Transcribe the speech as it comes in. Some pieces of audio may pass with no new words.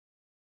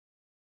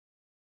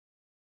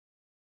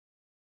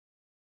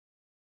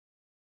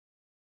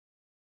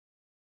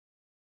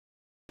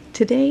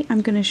Today I'm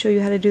going to show you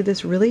how to do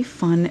this really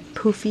fun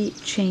poofy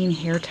chain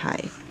hair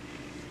tie.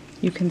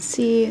 You can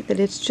see that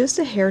it's just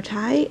a hair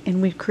tie,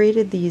 and we've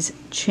created these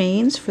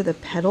chains for the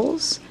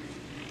petals.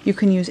 You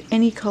can use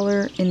any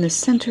color in the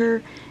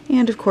center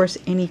and of course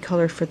any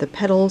color for the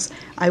petals.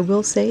 I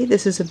will say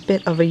this is a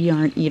bit of a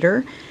yarn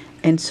eater,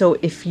 and so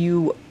if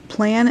you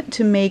plan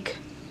to make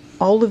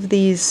all of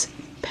these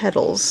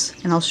petals,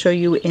 and I'll show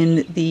you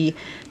in the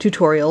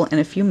tutorial in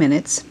a few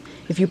minutes,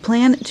 if you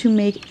plan to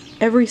make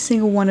every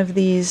single one of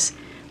these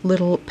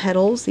little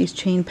petals, these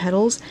chain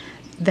petals,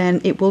 then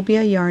it will be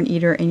a yarn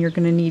eater and you're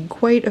going to need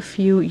quite a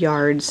few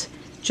yards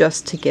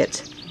just to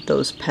get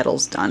those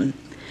petals done.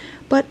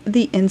 But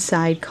the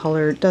inside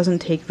color doesn't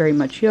take very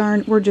much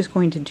yarn. We're just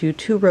going to do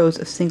 2 rows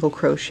of single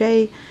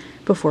crochet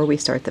before we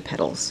start the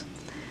petals.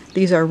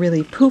 These are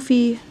really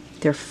poofy,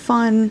 they're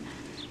fun,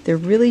 they're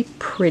really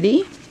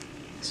pretty.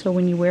 So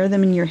when you wear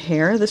them in your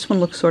hair, this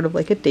one looks sort of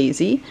like a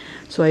daisy.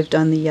 So I've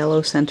done the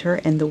yellow center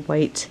and the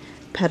white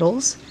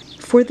petals.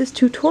 For this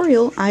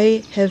tutorial,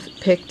 I have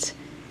picked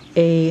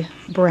a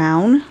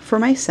brown for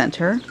my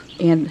center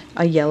and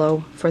a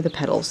yellow for the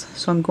petals.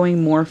 So I'm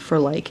going more for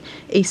like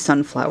a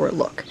sunflower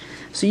look.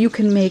 So you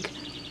can make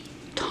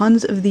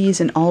tons of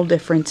these in all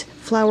different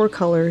flower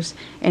colors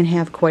and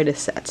have quite a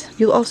set.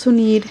 You'll also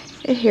need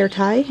a hair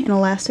tie, an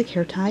elastic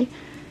hair tie.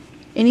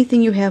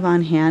 Anything you have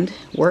on hand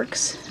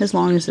works, as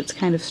long as it's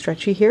kind of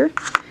stretchy here.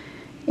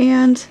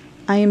 And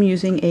I am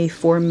using a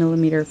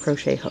 4mm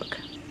crochet hook.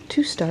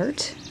 To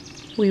start,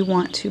 we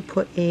want to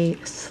put a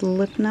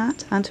slip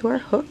knot onto our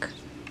hook.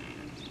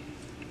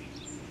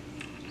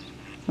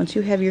 Once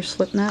you have your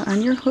slip knot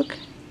on your hook,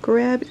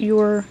 grab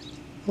your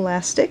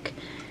elastic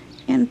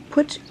and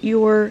put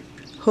your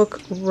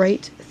hook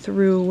right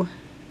through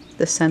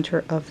the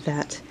center of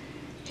that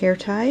hair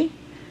tie.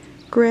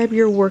 Grab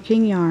your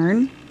working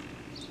yarn,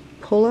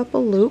 pull up a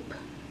loop,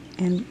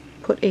 and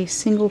put a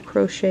single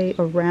crochet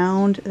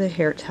around the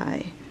hair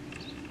tie,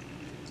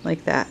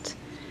 like that.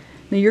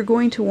 Now you're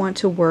going to want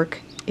to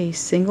work a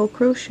single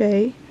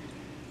crochet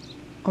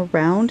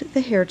around the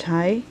hair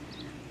tie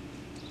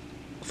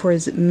for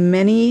as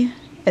many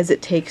as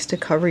it takes to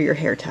cover your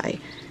hair tie.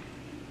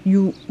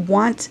 You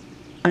want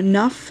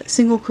enough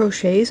single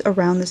crochets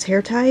around this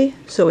hair tie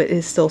so it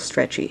is still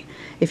stretchy.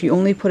 If you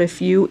only put a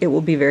few, it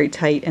will be very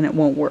tight and it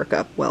won't work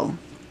up well.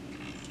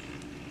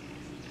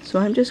 So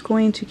I'm just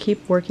going to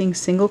keep working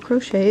single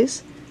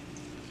crochets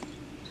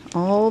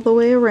all the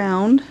way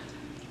around.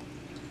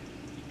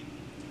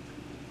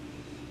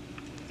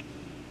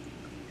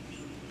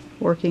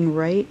 Working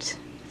right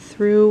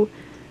through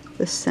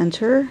the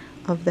center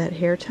of that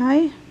hair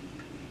tie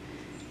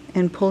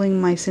and pulling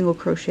my single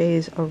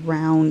crochets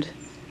around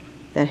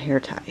that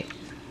hair tie. I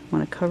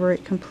want to cover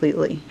it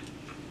completely.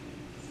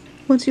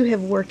 Once you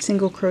have worked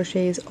single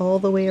crochets all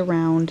the way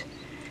around,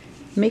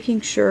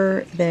 making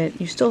sure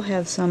that you still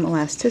have some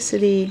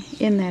elasticity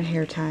in that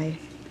hair tie,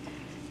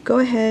 go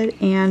ahead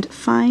and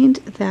find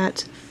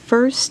that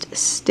first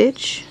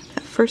stitch,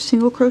 that first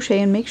single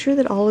crochet, and make sure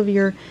that all of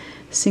your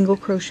single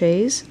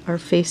crochets are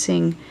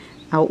facing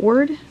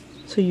outward.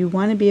 So you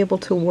want to be able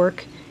to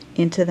work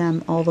into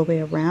them all the way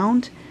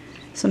around.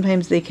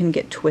 Sometimes they can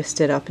get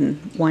twisted up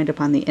and wind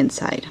up on the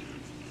inside.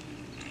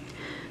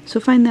 So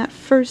find that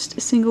first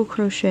single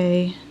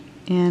crochet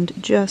and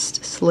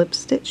just slip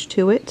stitch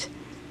to it.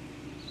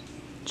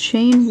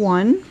 Chain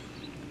 1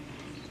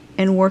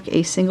 and work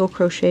a single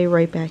crochet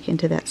right back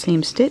into that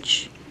same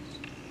stitch,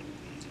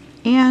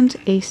 and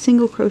a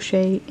single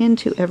crochet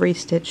into every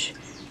stitch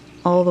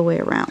all the way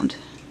around.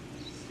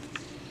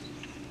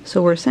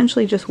 So we're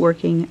essentially just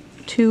working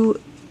 2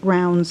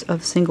 rounds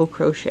of single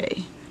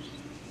crochet.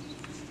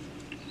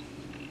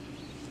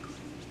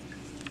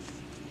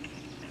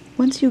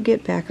 Once you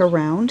get back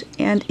around,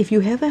 and if you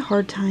have a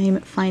hard time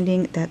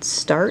finding that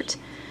start,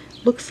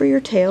 look for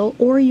your tail,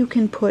 or you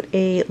can put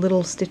a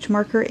little stitch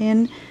marker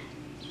in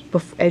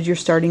as you're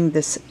starting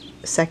this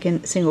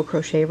second single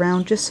crochet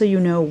round, just so you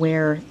know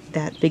where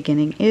that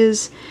beginning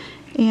is.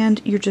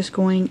 And you're just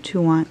going to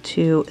want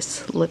to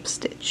slip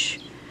stitch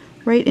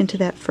right into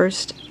that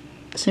first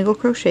single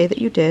crochet that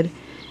you did,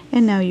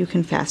 and now you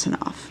can fasten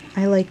off.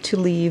 I like to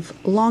leave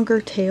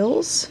longer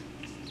tails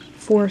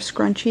for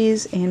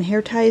scrunchies and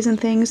hair ties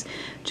and things,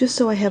 just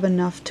so I have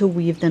enough to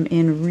weave them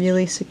in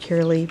really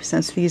securely,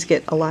 since these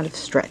get a lot of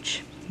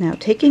stretch. Now,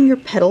 taking your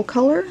petal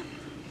color,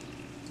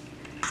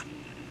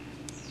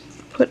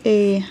 put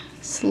a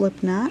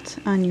slip knot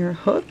on your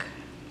hook,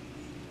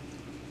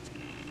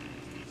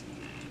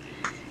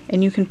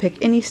 and you can pick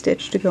any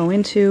stitch to go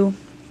into,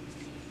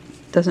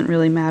 doesn't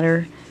really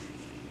matter.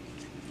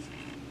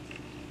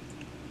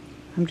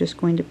 I'm just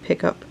going to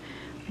pick up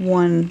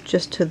one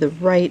just to the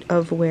right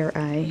of where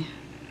I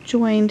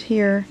joined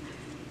here.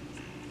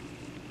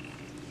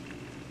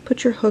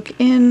 Put your hook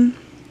in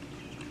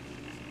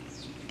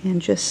and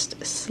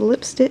just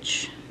slip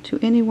stitch to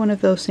any one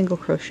of those single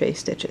crochet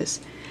stitches.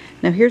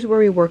 Now here's where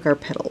we work our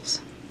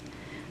petals.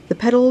 The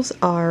petals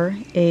are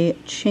a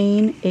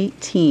chain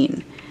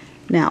 18.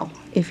 Now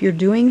if you're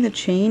doing the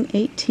chain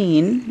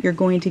 18, you're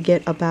going to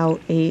get about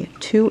a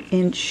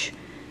 2-inch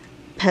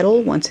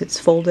petal once it's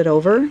folded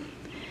over.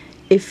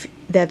 If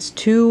that's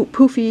too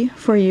poofy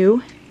for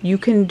you, you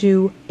can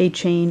do a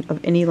chain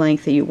of any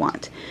length that you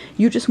want.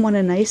 You just want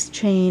a nice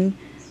chain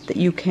that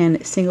you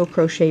can single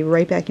crochet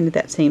right back into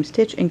that same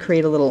stitch and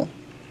create a little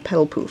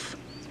petal poof.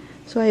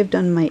 So I have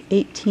done my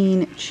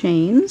 18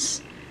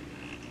 chains.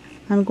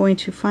 I'm going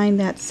to find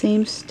that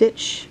same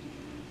stitch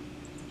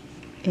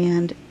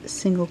and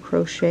single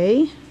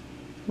crochet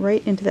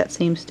right into that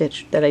same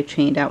stitch that I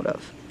chained out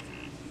of.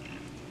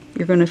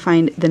 You're going to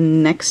find the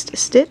next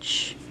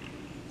stitch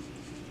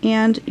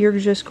and you're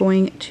just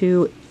going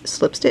to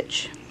slip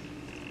stitch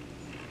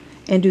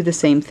and do the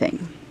same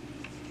thing.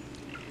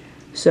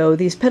 So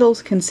these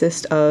petals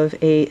consist of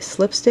a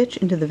slip stitch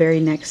into the very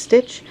next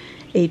stitch,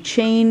 a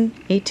chain,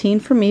 18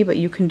 for me, but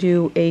you can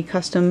do a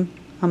custom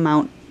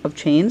amount of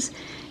chains,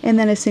 and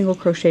then a single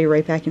crochet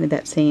right back into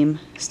that same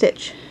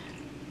stitch.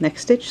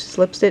 Next stitch,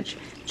 slip stitch,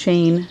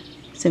 chain,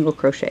 single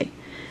crochet.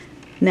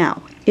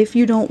 Now, if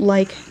you don't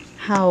like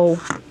how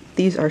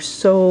these are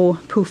so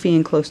poofy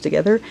and close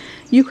together,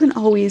 you can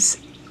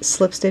always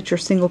slip stitch or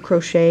single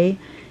crochet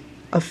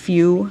a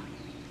few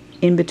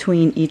in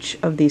between each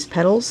of these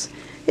petals.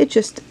 It's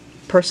just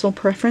personal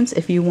preference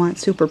if you want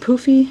super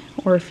poofy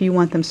or if you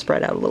want them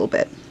spread out a little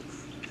bit.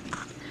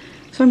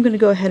 So I'm going to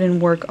go ahead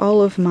and work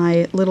all of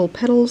my little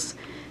petals,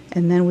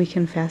 and then we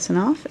can fasten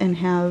off and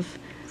have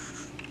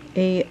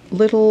a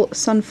little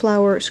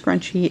sunflower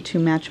scrunchie to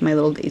match my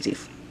little daisy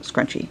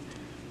scrunchie.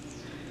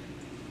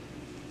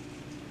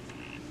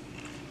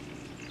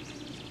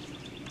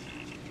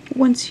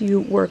 Once you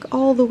work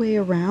all the way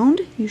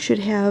around, you should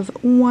have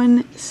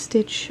one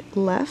stitch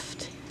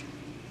left.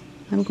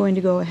 I'm going to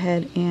go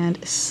ahead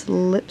and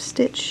slip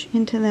stitch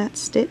into that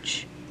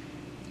stitch,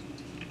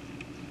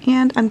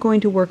 and I'm going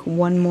to work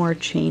one more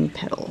chain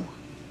petal.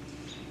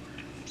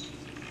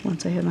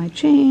 Once I have my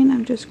chain,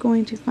 I'm just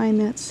going to find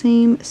that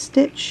same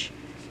stitch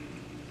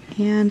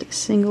and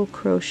single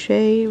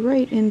crochet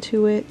right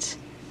into it.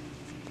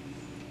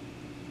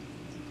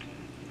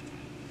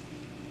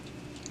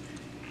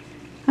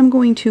 I'm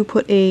going to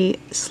put a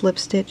slip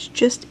stitch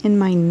just in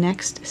my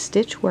next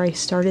stitch where I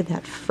started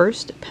that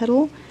first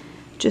petal,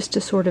 just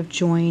to sort of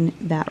join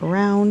that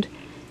round,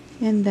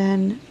 and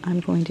then I'm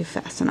going to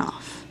fasten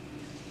off.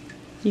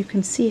 You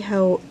can see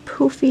how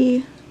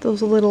poofy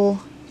those little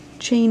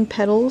chain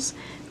petals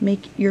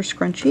make your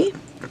scrunchie.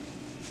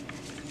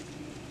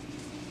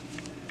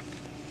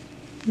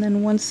 And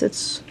then once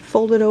it's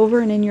folded over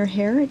and in your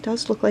hair, it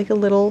does look like a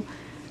little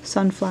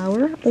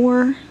sunflower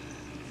or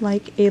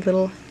like a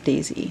little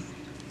daisy.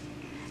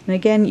 And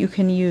again, you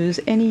can use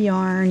any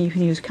yarn. You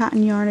can use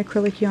cotton yarn,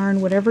 acrylic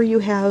yarn, whatever you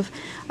have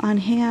on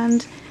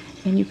hand,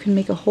 and you can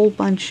make a whole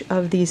bunch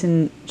of these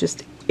in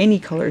just any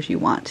colors you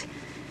want.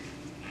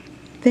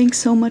 Thanks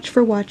so much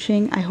for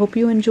watching. I hope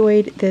you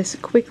enjoyed this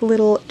quick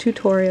little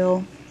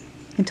tutorial.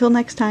 Until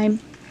next time,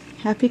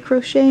 happy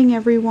crocheting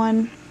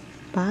everyone.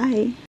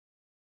 Bye.